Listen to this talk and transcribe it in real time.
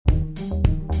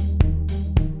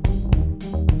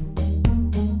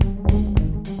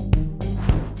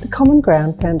Common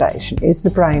Ground Foundation is the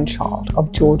brainchild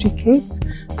of Georgie Keats,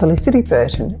 Felicity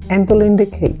Burton and Belinda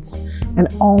Keats, and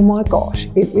oh my gosh,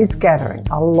 it is gathering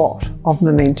a lot of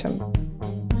momentum.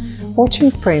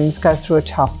 Watching friends go through a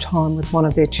tough time with one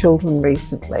of their children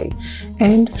recently,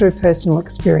 and through personal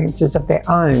experiences of their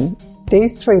own,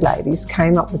 these three ladies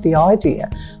came up with the idea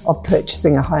of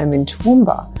purchasing a home in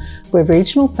Toowoomba, where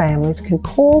regional families can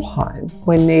call home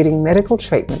when needing medical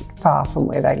treatment far from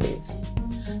where they live.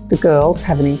 The girls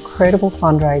have an incredible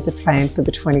fundraiser planned for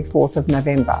the 24th of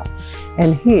November,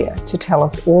 and here to tell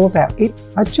us all about it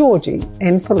are Georgie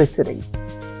and Felicity.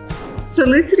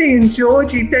 Felicity and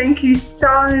Georgie, thank you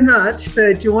so much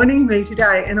for joining me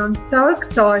today, and I'm so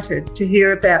excited to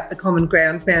hear about the Common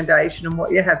Ground Foundation and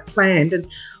what you have planned. And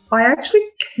I actually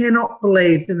cannot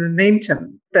believe the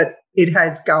momentum that it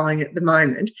has going at the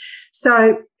moment.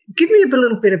 So give me a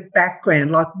little bit of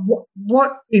background, like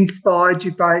what inspired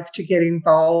you both to get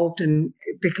involved, and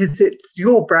because it's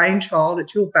your brainchild,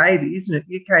 it's your baby, isn't it?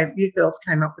 You girls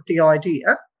came up with the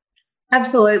idea.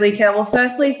 Absolutely, Kel. Well,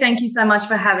 firstly, thank you so much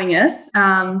for having us.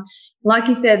 Like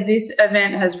you said, this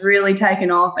event has really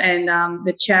taken off, and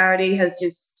the charity has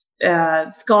just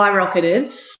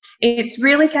skyrocketed. It's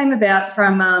really came about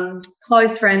from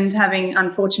close friends having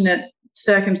unfortunate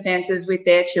circumstances with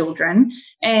their children.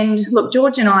 And look,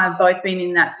 George and I have both been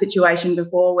in that situation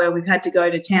before where we've had to go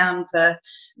to town for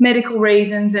medical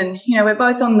reasons, and, you know, we're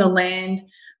both on the land.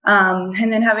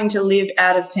 And then having to live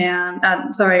out of town,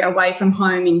 away from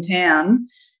home in town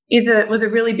was a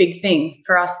really big thing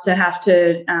for us to have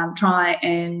to try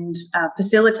and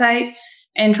facilitate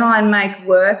and try and make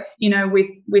work, you know,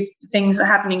 with things that are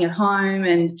happening at home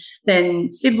and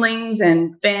then siblings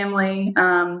and family.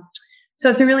 So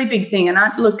it's a really big thing. And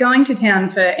going to town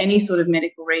for any sort of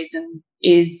medical reason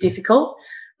is difficult.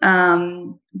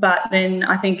 But then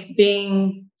I think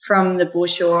being from the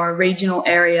bush or a regional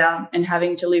area and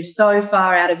having to live so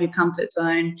far out of your comfort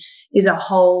zone is a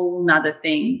whole nother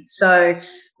thing. So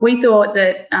we thought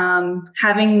that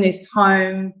having this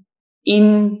home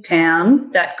in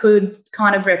town that could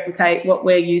kind of replicate what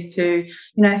we're used to,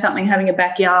 you know, something having a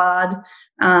backyard,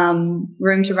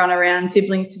 room to run around,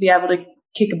 siblings to be able to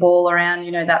kick a ball around,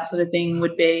 you know, that sort of thing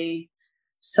would be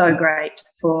so great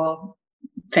for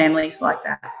families like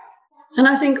that. And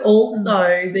I think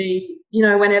also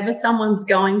whenever someone's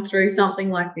going through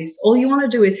something like this, all you want to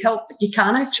do is help, but you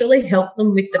can't actually help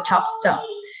them with the tough stuff.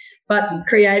 But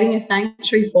creating a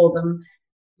sanctuary for them,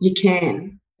 you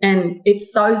can. And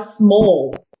it's so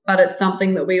small, but it's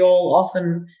something that we all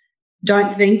often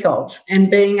don't think of. And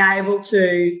being able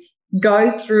to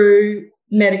go through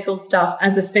medical stuff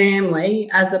as a family,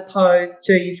 as opposed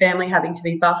to your family having to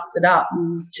be busted up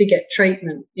to get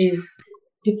treatment, it's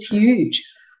huge.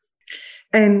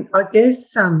 And I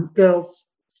guess, girls,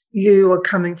 you are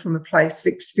coming from a place of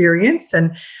experience,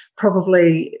 and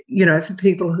probably, you know, for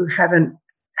people who haven't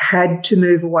had to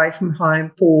move away from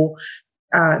home for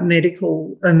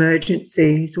medical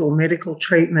emergencies or medical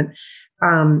treatment,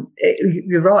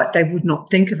 you're right, they would not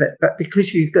think of it. But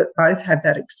because you both have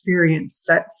that experience,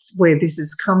 that's where this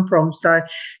has come from. So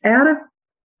out of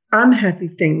unhappy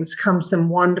things come some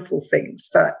wonderful things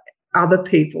for other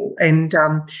people, and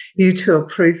you two are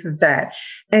proof of that.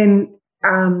 And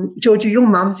Georgie, your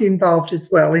mum's involved as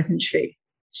well, isn't she?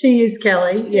 She is,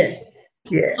 Kelly, yes.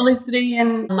 Yeah. Felicity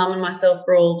and Mum and myself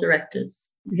are all directors.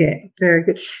 Yeah, very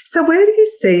good. So where do you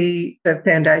see the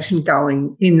foundation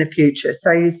going in the future?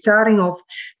 So you're starting off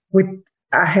with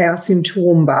a house in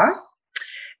Toowoomba.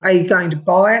 Are you going to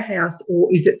buy a house,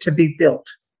 or is it to be built?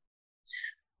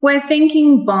 We're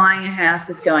thinking buying a house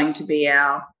is going to be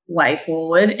our way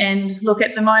forward. And look,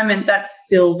 at the moment, that's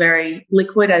still very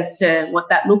liquid as to what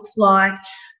that looks like.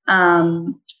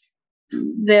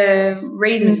 The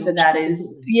reason for that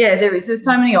is, there's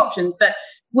so many options, but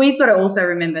we've got to also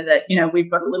remember that, you know, we've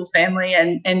got a little family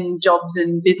and jobs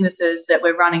and businesses that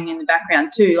we're running in the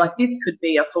background too. Like, this could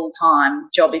be a full-time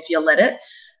job if you let it.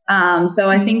 So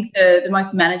I think the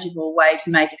most manageable way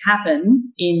to make it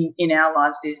happen in our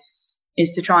lives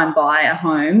is to try and buy a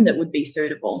home that would be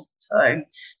suitable. So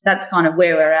that's kind of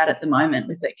where we're at the moment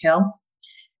with it, Kel.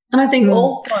 And I think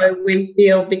also we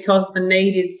feel, because the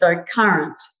need is so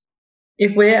current,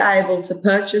 if we're able to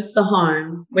purchase the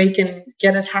home, we can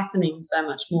get it happening so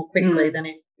much more quickly than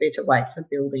if we're to wait for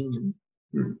building.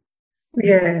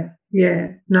 Yeah.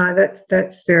 No,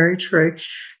 that's very true.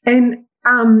 And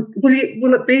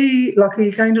will it be like, are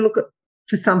you going to look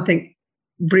for something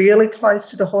really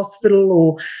close to the hospital,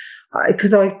 or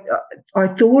because I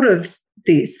thought of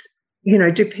this, you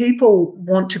know, do people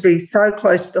want to be so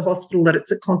close to the hospital that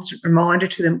it's a constant reminder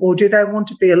to them, or do they want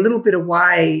to be a little bit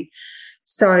away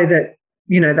so that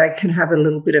they can have a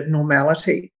little bit of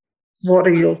normality. What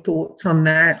are your thoughts on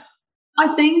that? I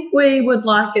think we would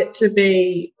like it to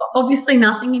be, obviously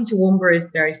nothing in Toowoomba is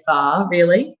very far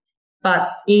really,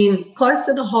 but in close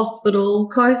to the hospital,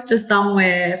 close to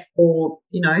somewhere for,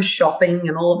 shopping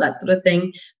and all of that sort of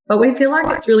thing. But we feel like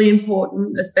it's really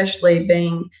important, especially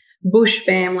being bush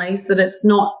families, that it's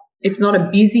not a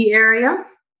busy area,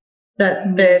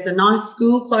 that there's a nice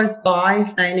school close by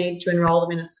if they need to enrol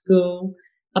them in a school,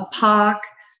 a park,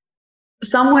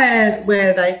 somewhere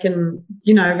where they can,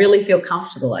 really feel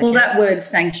comfortable, I guess. That word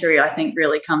sanctuary, I think,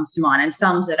 really comes to mind and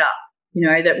sums it up,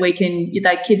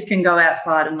 that kids can go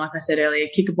outside and, like I said earlier,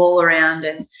 kick a ball around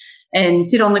and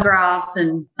sit on the grass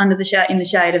and in the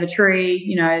shade of a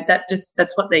tree,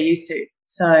 that's what they're used to.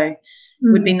 So it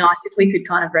would be nice if we could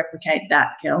kind of replicate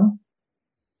that, Kel.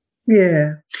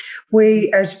 Yeah.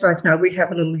 We, as you both know, we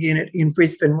have a little unit in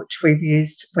Brisbane which we've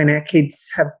used when our kids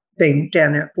have been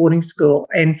down there at boarding school,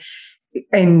 and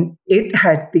it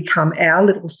had become our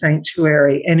little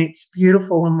sanctuary, and it's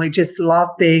beautiful and we just love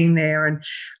being there. And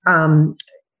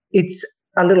it's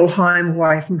a little home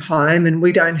away from home, and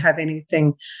we don't have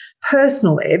anything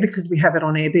personal there because we have it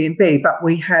on Airbnb, but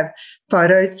we have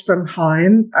photos from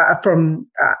home,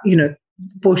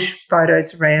 bush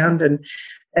photos around, and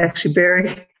actually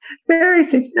Barry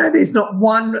said, there's not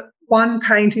one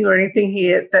painting or anything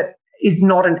here that is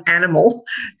not an animal.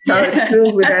 So it's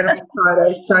filled with animal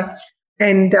photos. So,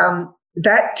 and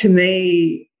that to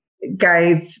me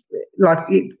gave,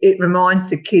 it reminds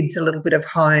the kids a little bit of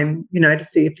home, to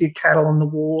see a few cattle on the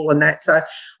wall and that. So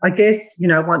I guess,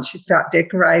 once you start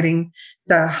decorating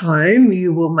the home,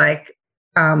 you will make,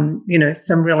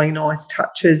 some really nice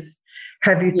touches.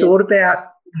 Have you thought about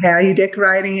how you're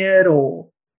decorating it, or?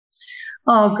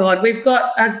 Oh, God, we've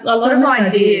got a lot of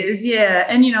ideas, yeah.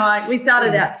 And, we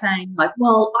started out saying,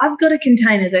 well, I've got a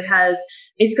container that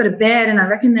it's got a bed, and I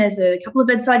reckon there's a couple of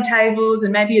bedside tables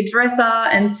and maybe a dresser.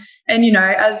 And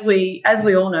as we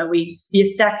all know, you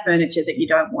stack furniture that you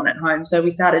don't want at home. So we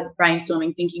started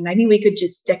brainstorming, thinking maybe we could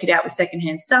just deck it out with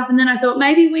secondhand stuff. And then I thought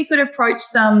maybe we could approach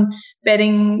some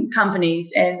bedding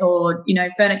companies or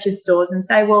furniture stores and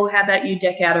say, well, how about you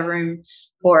deck out a room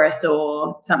for us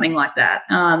or something like that.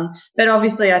 But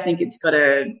obviously I think it's got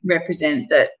to represent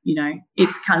that,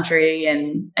 it's country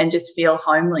and just feel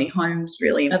homely. Home's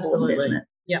really important, Absolutely. Isn't it?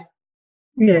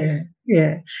 Yeah.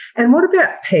 Yeah. And what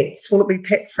about pets? Will it be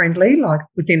pet friendly, like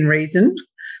within reason,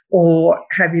 or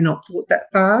have you not thought that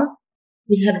far?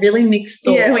 We've had really mixed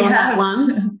thoughts on that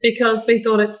one, because we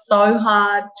thought it's so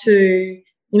hard to,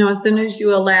 as soon as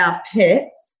you allow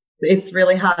pets, it's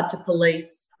really hard to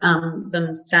police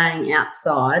them staying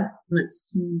outside. And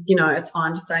it's, it's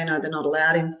fine to say, no, they're not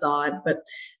allowed inside, but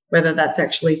whether that's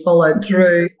actually followed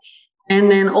through.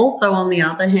 And then also on the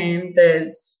other hand,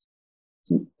 there's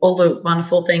all the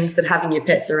wonderful things that having your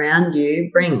pets around you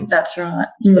brings. That's right.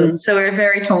 So we're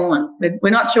very torn. We're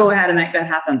not sure how to make that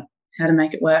happen, how to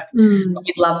make it work.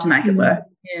 We'd love to make it work.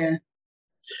 Yeah.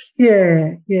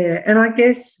 Yeah, yeah. And I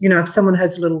guess, if someone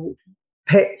has a little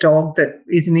pet dog that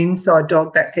is an inside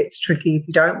dog, that gets tricky if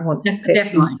you don't want pets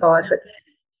inside. But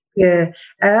yeah,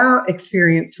 our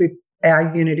experience with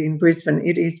our unit in Brisbane,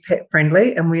 it is pet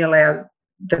friendly, and we allow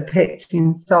the pets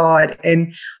inside.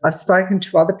 And I've spoken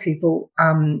to other people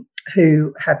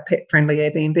who have pet friendly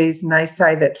Airbnbs, and they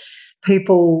say that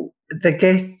the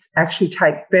guests actually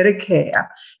take better care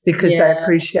because they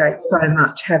appreciate so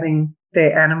much having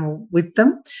their animal with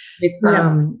them. So it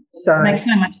makes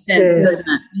so much sense, doesn't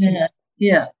it?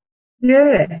 Yeah.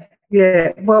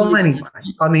 Well, anyway,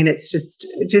 I mean, it's just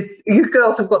you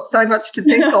girls have got so much to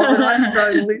think of, and I'm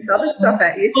throwing all this other stuff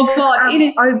at you. Well, God,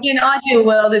 in an ideal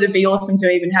world, it'd be awesome to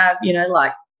even have,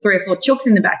 3 or 4 chooks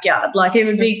in the backyard. Like, it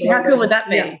would be, Absolutely. How cool would that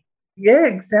be? Yeah,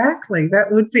 exactly.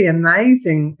 That would be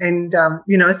amazing. And,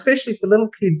 especially for little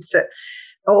kids that,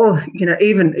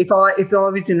 even if I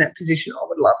was in that position, I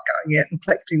would love going out and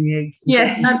collecting the eggs.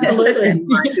 Yeah, absolutely. And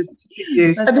just to give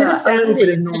you a little bit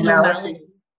of normality.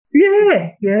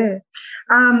 Yeah.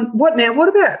 What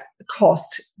about the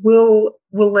cost? Will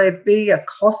there be a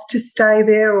cost to stay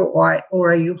there,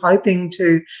 or are you hoping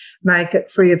to make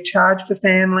it free of charge for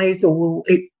families, or will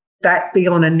that be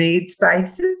on a needs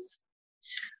basis?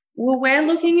 Well, we're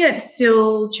looking at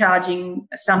still charging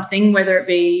something, whether it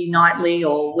be nightly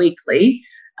or weekly,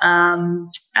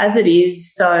 as it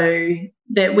is, so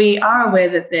that we are aware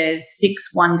that there's 6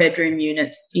 one-bedroom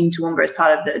units in Toowoomba as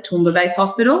part of the Toowoomba Base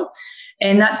Hospital.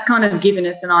 And that's kind of given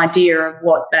us an idea of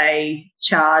what they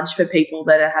charge for people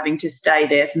that are having to stay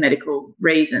there for medical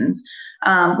reasons.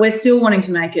 We're still wanting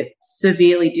to make it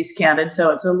severely discounted, so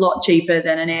it's a lot cheaper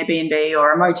than an Airbnb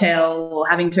or a motel or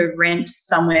having to rent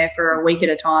somewhere for a week at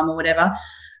a time or whatever.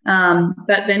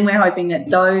 But then we're hoping that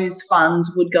those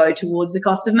funds would go towards the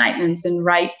cost of maintenance and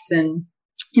rates and,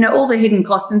 you know, all the hidden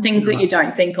costs and things that you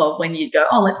don't think of when you go,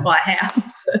 oh, let's buy a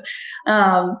house.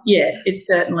 It's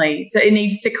certainly, so it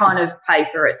needs to kind of pay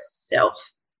for itself.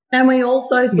 And we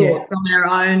also thought from our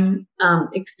own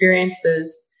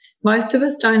experiences, most of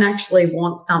us don't actually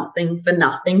want something for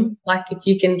nothing. Like if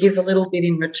you can give a little bit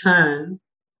in return,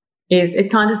 it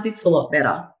kind of sits a lot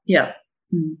better. Yeah.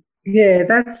 Yeah,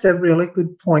 that's a really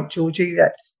good point, Georgie.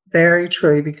 That's very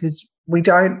true, because we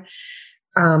don't,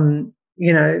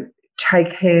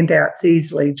 take handouts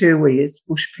easily, do we, as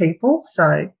bush people?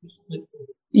 So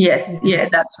yes, yeah,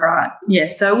 that's right.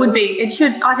 Yes, so I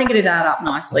think it'd add up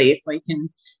nicely if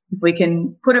we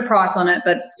can put a price on it,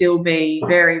 but still be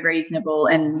very reasonable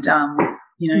and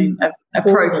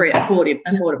appropriate,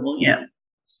 affordable. Yeah.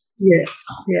 Yeah.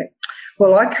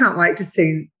 Well, I can't wait to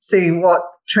see what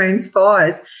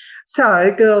transpires.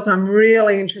 So, girls, I'm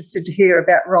really interested to hear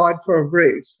about Ride for a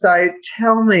Roof. So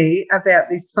tell me about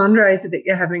this fundraiser that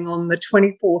you're having on the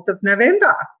 24th of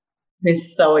November. We're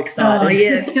so excited. Oh,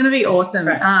 yeah, it's going to be awesome.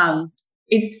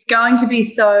 It's going to be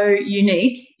so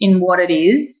unique in what it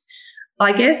is.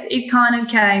 I guess it kind of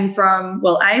came from,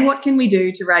 well, A, what can we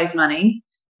do to raise money?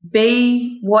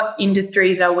 B, what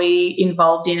industries are we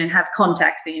involved in and have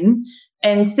contacts in?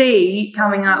 And C,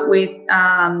 coming up with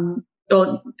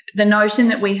the notion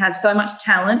that we have so much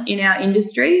talent in our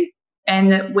industry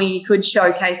and that we could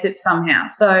showcase it somehow.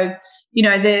 So, you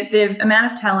know, the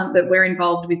amount of talent that we're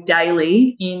involved with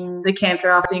daily in the camp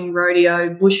drafting,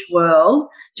 rodeo, bush world,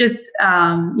 just,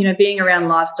 being around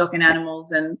livestock and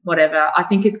animals and whatever, I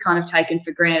think is kind of taken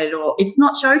for granted, or it's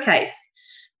not showcased.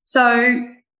 So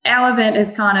our event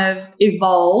has kind of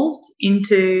evolved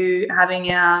into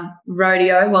having our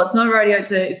rodeo. Well, it's not a rodeo.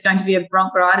 It's going to be a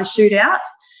bronc ride, a shootout.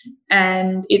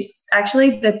 And it's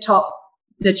actually the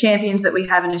champions that we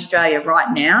have in Australia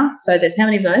right now. So there's how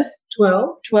many of those?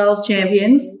 12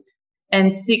 champions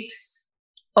and 6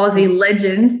 Aussie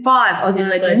legends, 5 Aussie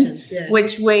legends,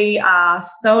 which we are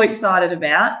so excited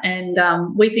about. And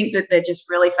we think that they're just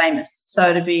really famous.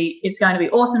 So it's going to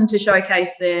be awesome to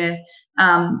showcase their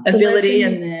ability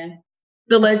and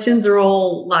the legends are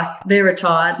all like they're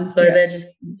retired, and so they're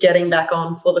just getting back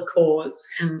on for the cause.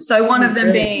 So one of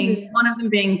them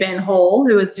being Ben Hall,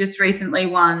 who has just recently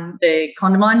won the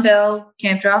Condamine Bell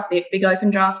camp draft, the big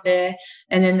open draft there,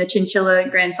 and then the Chinchilla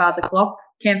Grandfather Clock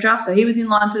camp draft. So he was in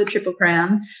line for the Triple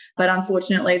Crown, but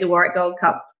unfortunately the Warwick Gold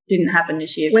Cup didn't happen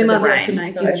this year. We might be able to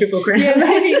make this Triple Crown. Yeah,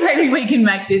 maybe we can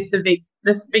make this the big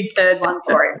third one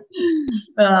for him.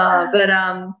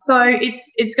 So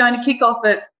it's going to kick off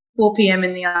at 4 p.m.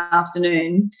 in the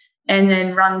afternoon and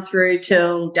then run through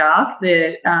till dark.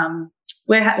 We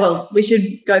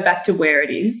should go back to where it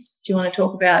is. Do you want to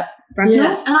talk about Bracknell?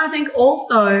 Yeah, and I think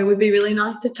also it would be really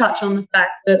nice to touch on the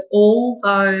fact that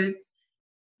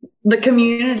the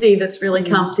community that's really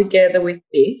come together with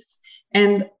this,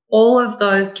 and all of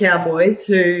those cowboys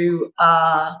who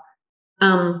are,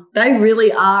 they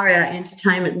really are our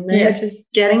entertainment, and they're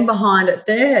just getting behind it.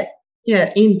 They're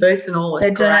in boots and all. They're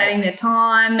donating their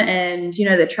time, and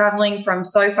they're travelling from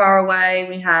so far away.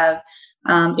 We have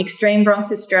Extreme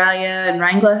Bronx Australia and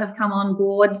Wrangler have come on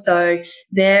board, so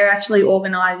they're actually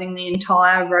organising the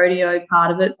entire rodeo part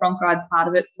of it, bronc ride part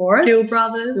of it for us. Gill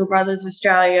Brothers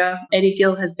Australia. Eddie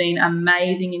Gill has been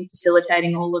amazing in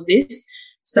facilitating all of this.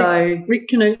 So Rick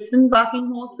Knutson,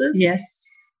 Barking Horses. Yes.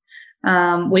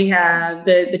 We have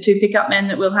the 2 pickup men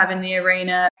that we'll have in the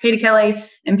arena, Peter Kelly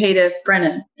and Peter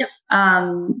Brennan. Yep.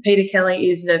 Peter Kelly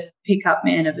is the pickup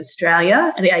man of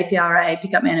Australia, the APRA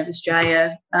pickup man of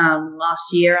Australia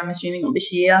last year, I'm assuming, or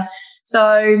this year.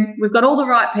 So we've got all the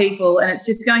right people, and it's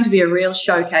just going to be a real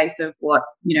showcase of what,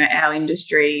 our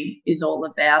industry is all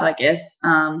about, I guess.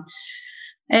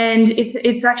 And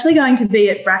it's actually going to be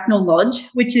at Bracknell Lodge,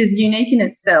 which is unique in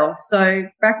itself. So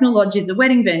Bracknell Lodge is a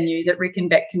wedding venue that Rick and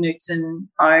Beck Knutson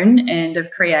own and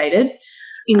have created.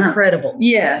 It's incredible.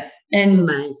 Yeah. It's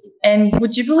amazing. And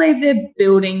would you believe they're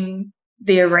building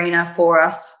the arena for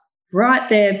us right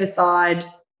there beside,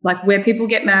 like, where people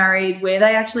get married, where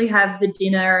they actually have the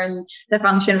dinner and the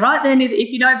function, right there.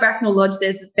 If you know Bracknell Lodge,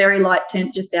 there's a fairy light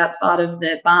tent just outside of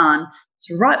the barn.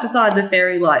 It's right beside the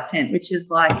fairy light tent, which is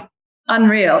like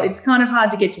unreal. It's kind of hard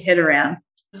to get your head around.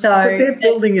 So but they're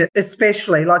building it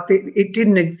especially, like it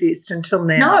didn't exist until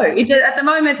now. No, at the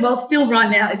moment, well, still right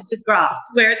now, it's just grass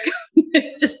where it's going.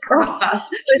 It's just grass.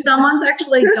 So someone's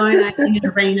actually donating an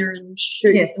arena and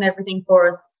shoots and everything for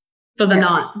us for the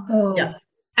night. Oh. Yeah.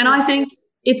 And I think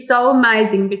it's so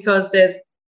amazing because there's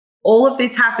all of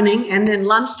this happening, and then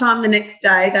lunchtime the next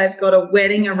day they've got a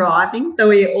wedding arriving. So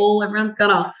everyone's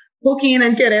gonna hook in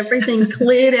and get everything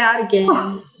cleared out again.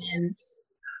 And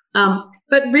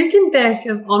but Rick and Beck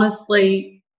have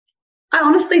I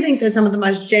honestly think they're some of the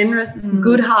most generous,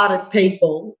 good-hearted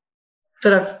people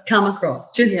that I've come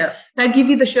across. They give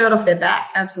you the shirt off their back.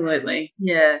 Absolutely,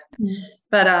 yeah.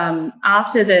 But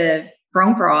after the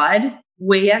Bronc Ride,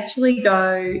 we actually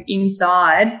go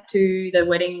inside to the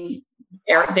wedding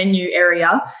venue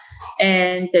area,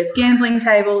 and there's gambling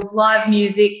tables, live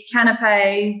music,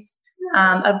 canapes,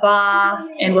 a bar,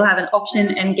 and we'll have an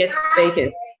auction and guest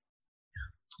speakers.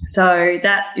 So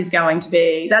that's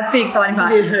the exciting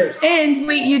part.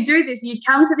 And you do this, you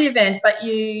come to the event, but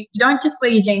you don't just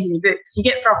wear your jeans and your boots. You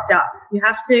get frocked up. You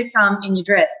have to come in your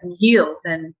dress and heels,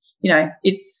 and,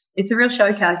 it's a real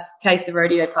showcase, the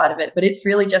rodeo part of it, but it's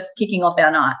really just kicking off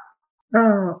our night.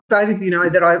 Oh, both of you know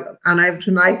that I'm unable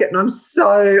to make it, and I'm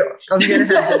going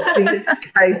to have the biggest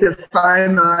case of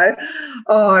FOMO.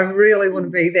 Oh, I really want to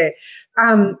be there.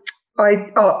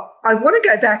 I want to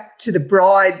go back to the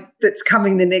bride that's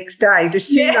coming the next day. Does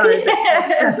she know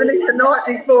what's happening the night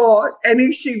before, and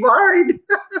is she worried?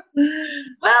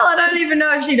 Well, I don't even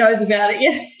know if she knows about it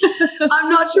yet. I'm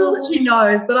not sure that she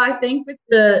knows, but I think with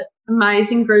the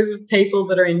amazing group of people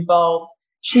that are involved,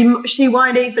 she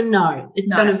won't even know.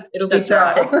 It'll be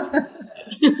perfect.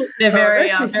 They're very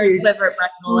clever at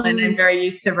Bracknell, and they're very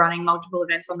used to running multiple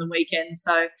events on the weekend.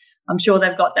 So I'm sure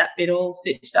they've got that bit all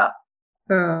stitched up.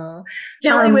 Oh.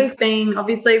 Kelly,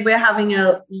 we're having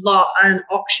an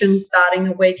auction starting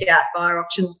the week out via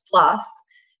Auctions Plus,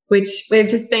 which we've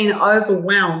just been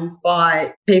overwhelmed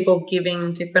by people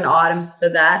giving different items for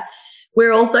that.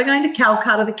 We're also going to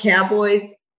Calcutta the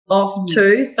Cowboys off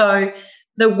too. So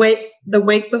the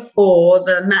week before,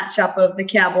 the matchup of the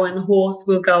cowboy and the horse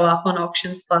will go up on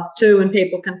Auctions Plus too, and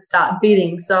people can start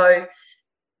bidding. So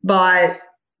by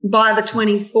the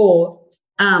 24th,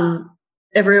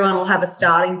 everyone will have a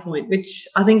starting point, which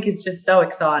I think is just so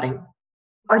exciting.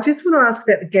 I just want to ask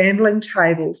about the gambling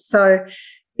tables. So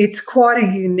it's quite a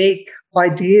unique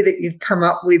idea that you've come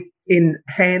up with in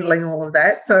handling all of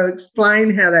that. So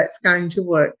explain how that's going to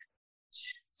work.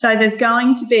 So there's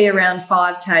going to be around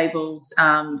 5 tables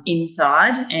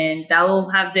inside, and they'll all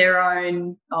have their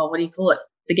own, what do you call it?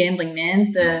 The gambling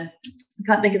man, I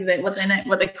can't think of what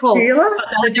they're called. Dealer?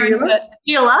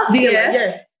 Dealer,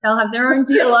 yes. They'll have their own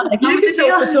dealer. They come with the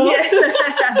dealer.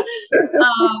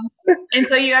 Yeah. And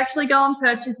so you actually go and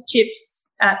purchase chips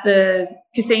at the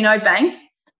casino bank,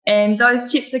 and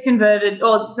those chips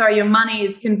are your money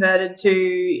is converted to,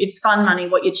 it's fun money,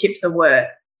 what your chips are worth.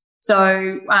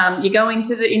 So you go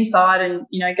into the inside and,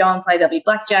 go and play. There'll be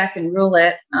blackjack and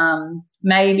roulette,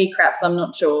 maybe craps, I'm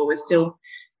not sure. We're still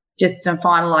just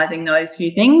finalising those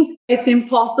few things. It's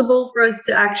impossible for us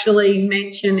to actually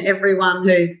mention everyone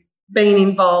who's been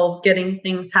involved getting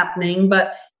things happening,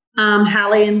 but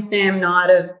Hallie and Sam Knight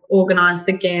have organised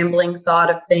the gambling side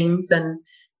of things, and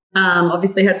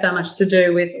obviously had so much to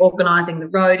do with organising the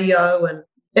rodeo and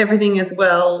everything as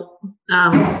well.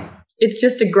 It's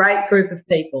just a great group of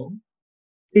people.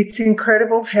 It's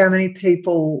incredible how many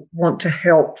people want to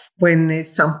help when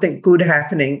there's something good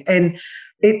happening, and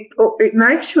it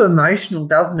makes you emotional,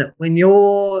 doesn't it? When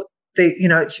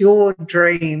it's your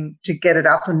dream to get it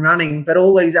up and running, but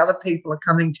all these other people are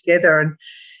coming together, and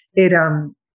it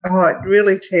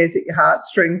really tears at your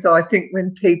heartstrings, I think,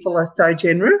 when people are so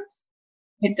generous.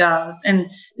 It does.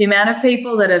 And the amount of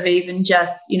people that have even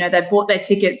just, they bought their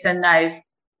tickets and they've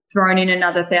thrown in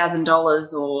another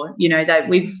 $1,000, or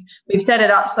we've set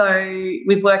it up so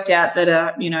we've worked out that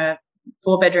a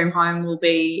 4-bedroom home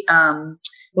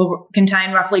will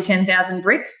contain roughly 10,000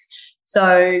 bricks.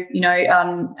 So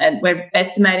and we're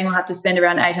estimating we'll have to spend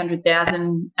around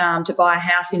 $800,000 to buy a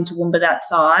house in Toowoomba that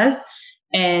size,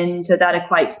 and so that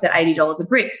equates to $80 a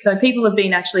brick. So people have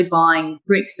been actually buying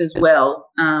bricks as well,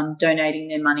 donating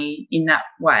their money in that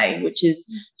way, which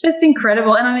is just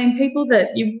incredible. And I mean, people that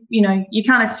you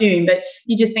can't assume, but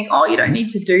you just think, you don't need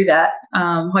to do that.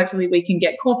 Hopefully we can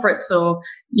get corporates or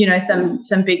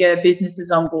some bigger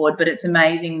businesses on board. But it's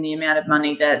amazing the amount of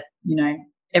money that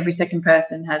every second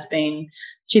person has been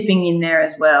chipping in there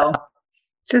as well.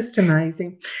 Just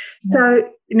amazing. So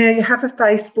now you have a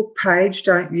Facebook page,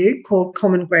 don't you, called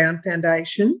Common Ground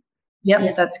Foundation?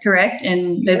 Yep, that's correct.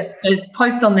 And there's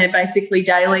posts on there basically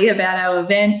daily about our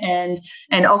event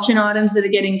and auction items that are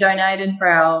getting donated for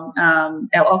our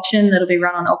auction that'll be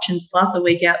run on Auctions Plus a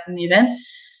week out from the event.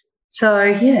 So,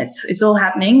 yeah, it's all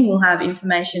happening. We'll have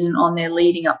information on there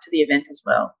leading up to the event as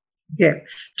well. Yeah,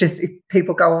 just if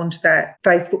people go onto that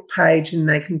Facebook page and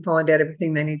they can find out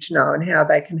everything they need to know and how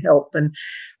they can help. And,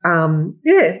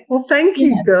 well, thank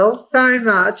you, girls, so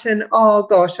much. And, oh,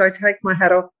 gosh, I take my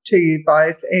hat off to you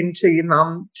both and to your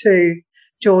mum, to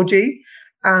Georgie.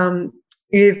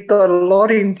 You've got a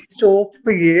lot in store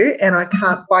for you, and I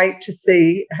can't wait to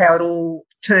see how it all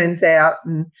turns out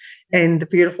and the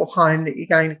beautiful home that you're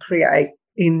going to create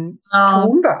in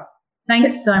Toowoomba.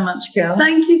 Thanks so much, Kel.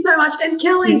 Thank you so much. And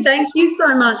Kelly, thank you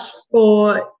so much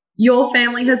for your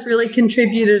family has really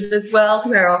contributed as well to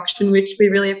our auction, which we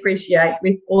really appreciate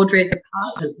with Audrey as a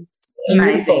partner. It's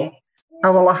amazing.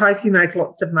 Oh, well, I hope you make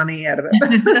lots of money out of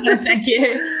it. Thank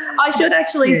you. I should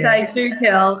actually say too,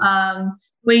 Kel,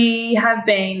 we have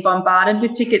been bombarded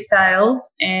with ticket sales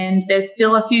and there's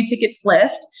still a few tickets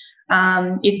left.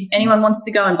 If anyone wants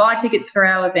to go and buy tickets for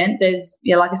our event,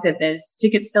 like I said, there's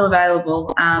tickets still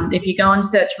available. If you go and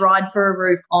search Ride for a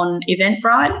Roof on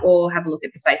Eventbrite or have a look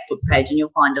at the Facebook page and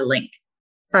you'll find a link.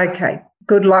 Okay.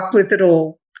 Good luck with it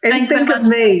all. And Thanks think so of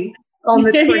me on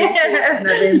the 24th of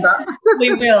November.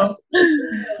 We will.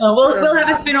 We'll have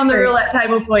a spin on the roulette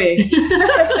table for you.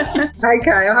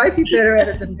 Okay. I hope you're better at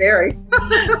it than Barry.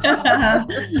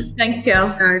 Thanks, Kel.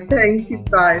 No, thank you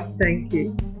both. Thank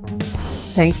you.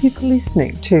 Thank you for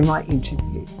listening to my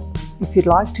interview. If you'd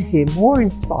like to hear more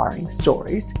inspiring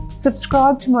stories,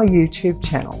 subscribe to my YouTube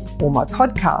channel or my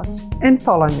podcast and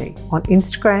follow me on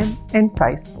Instagram and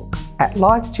Facebook at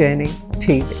Life Journey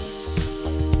TV.